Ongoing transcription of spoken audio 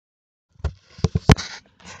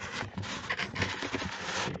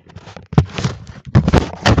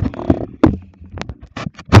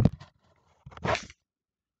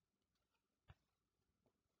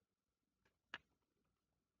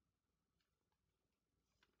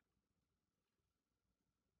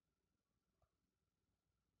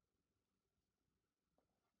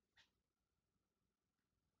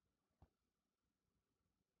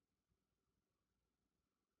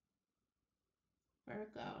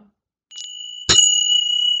Virgo.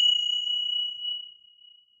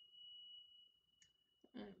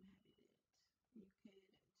 I'm happy that you could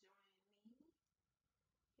join me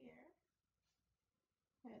here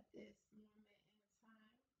at this moment in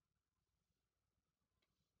time.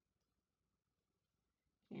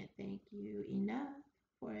 Can't thank you enough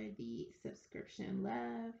for the subscription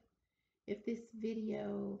love. If this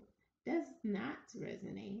video does not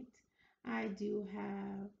resonate, I do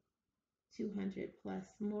have 200 plus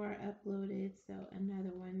more uploaded, so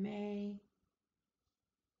another one may.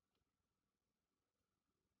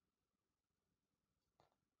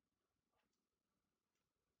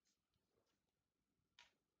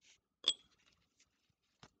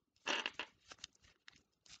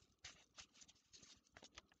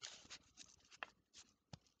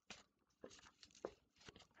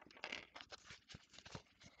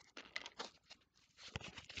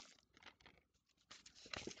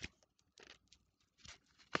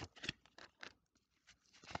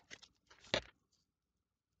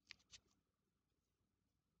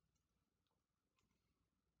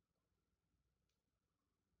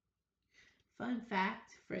 Fun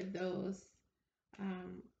fact for those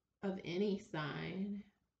um, of any sign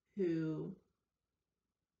who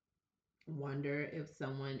wonder if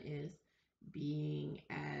someone is being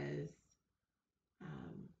as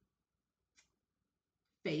um,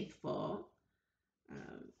 faithful,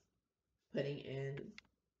 um, putting in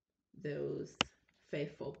those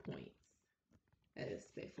faithful points, as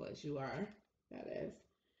faithful as you are, that is.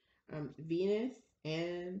 Venus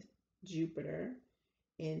and Jupiter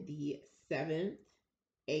in the 7th,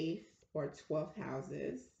 8th, or 12th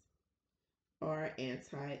houses are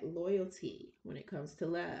anti loyalty when it comes to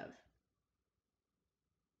love.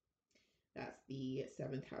 That's the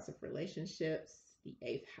 7th house of relationships, the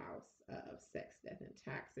 8th house of sex, death, and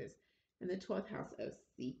taxes, and the 12th house of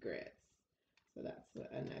secrets. So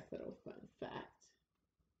that's a nice little fun fact.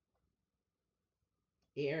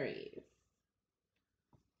 Aries.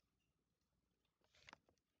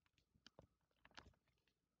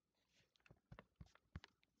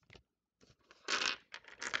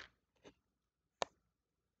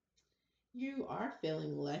 You are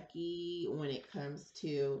feeling lucky when it comes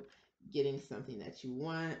to getting something that you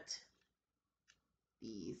want.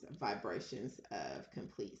 These vibrations of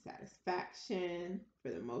complete satisfaction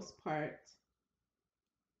for the most part.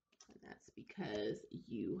 And that's because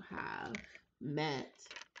you have met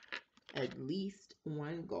at least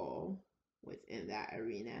one goal within that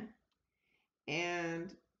arena.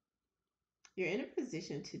 And you're in a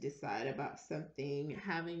position to decide about something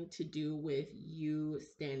having to do with you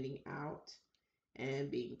standing out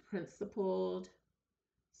and being principled.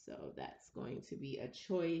 So that's going to be a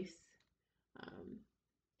choice. Um,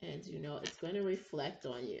 and it's going to reflect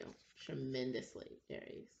on you tremendously,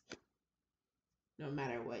 Aries. No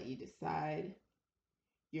matter what you decide,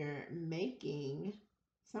 you're making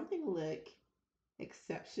something look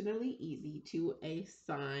exceptionally easy to a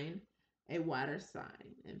sign, a water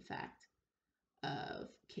sign, in fact, of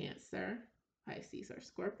Cancer, Pisces, or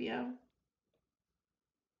Scorpio.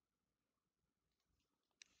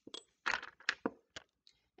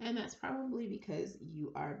 And that's probably because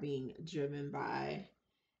you are being driven by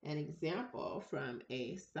an example from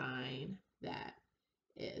a sign that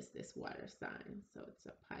is this water sign. So it's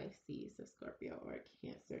a Pisces, a Scorpio, or a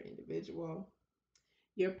Cancer individual.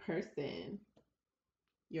 Your person,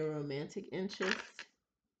 your romantic interest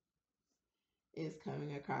is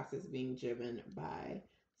coming across as being driven by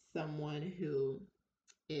someone who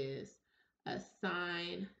is a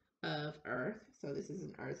sign of Earth. So this is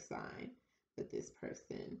an Earth sign that this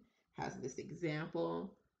person has this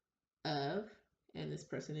example of, and this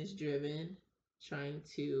person is driven, trying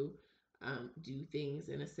to do things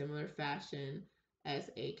in a similar fashion as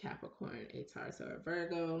a Capricorn, a Taurus, or a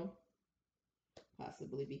Virgo,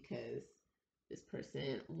 possibly because this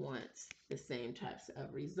person wants the same types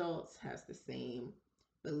of results, has the same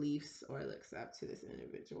beliefs, or looks up to this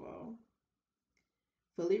individual.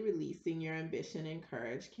 Fully releasing your ambition and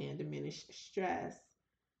courage can diminish stress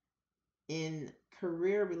in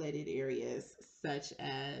career related areas, such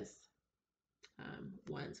as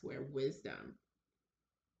ones where wisdom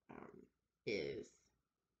is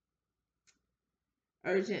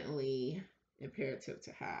urgently imperative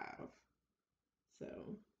to have. So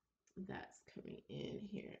that's coming in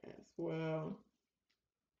here as well.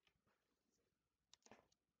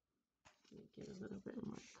 Let me get a little bit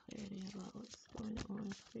more clarity about what's going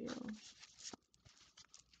on for you.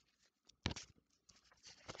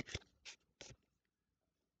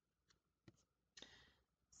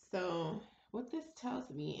 So what this tells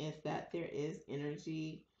me is that there is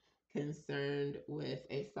energy concerned with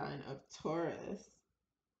a sign of Taurus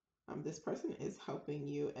This person is helping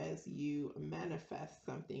you as you manifest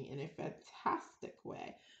something in a fantastic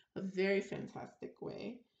way, a very fantastic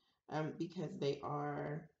way, because they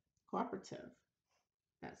are cooperative.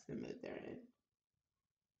 That's the mood they're in.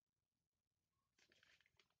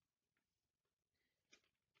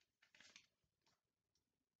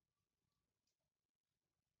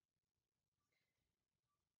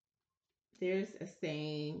 There's a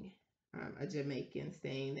saying, a Jamaican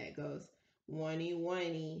saying that goes, "Wani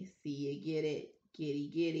wani, see you get it, giddy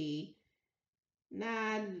giddy,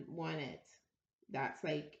 not want it." That's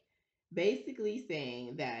like basically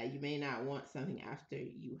saying that you may not want something after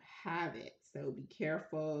you have it. So be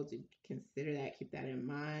careful to consider that, keep that in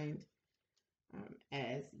mind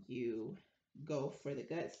as you go for the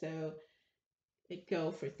gusto,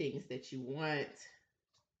 go for things that you want.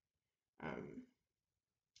 Um,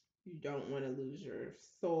 you don't want to lose your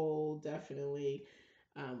soul, definitely.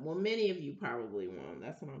 Well, many of you probably won't.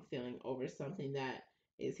 That's what I'm feeling over something that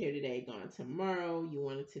is here today, gone tomorrow. You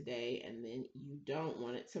want it today, and then you don't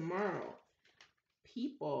want it tomorrow.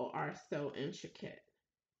 People are so intricate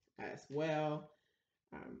as well.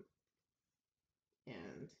 Um,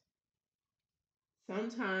 and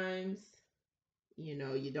sometimes,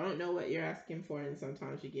 you don't know what you're asking for, and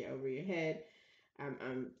sometimes you get over your head.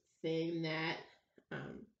 I'm saying that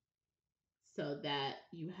um, so that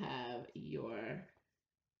you have your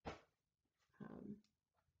um,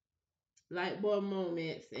 light bulb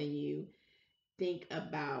moments and you think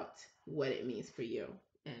about what it means for you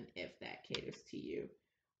and if that caters to you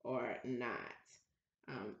or not.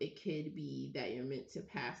 It could be that you're meant to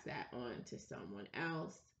pass that on to someone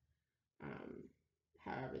else, um,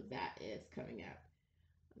 however that is coming up.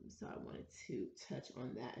 So I wanted to touch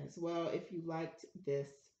on that as well. If you liked this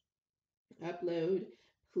upload,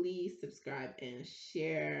 please subscribe and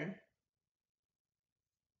share.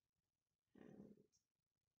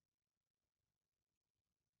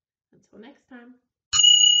 And until next time.